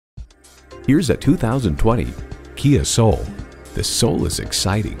Here's a 2020 Kia Soul. The Soul is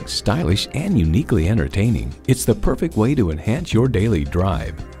exciting, stylish, and uniquely entertaining. It's the perfect way to enhance your daily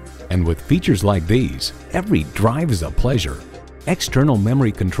drive. And with features like these, every drive is a pleasure. External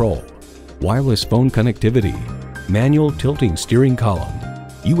memory control, wireless phone connectivity, manual tilting steering column,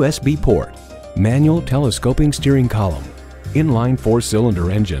 USB port, manual telescoping steering column, inline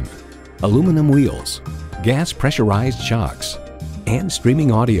 4-cylinder engine, aluminum wheels, gas pressurized shocks, and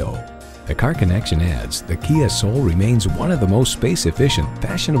streaming audio. The Car Connection adds, the Kia Soul remains one of the most space-efficient,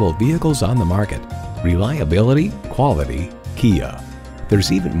 fashionable vehicles on the market. Reliability, quality, Kia.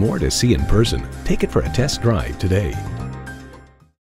 There's even more to see in person. Take it for a test drive today.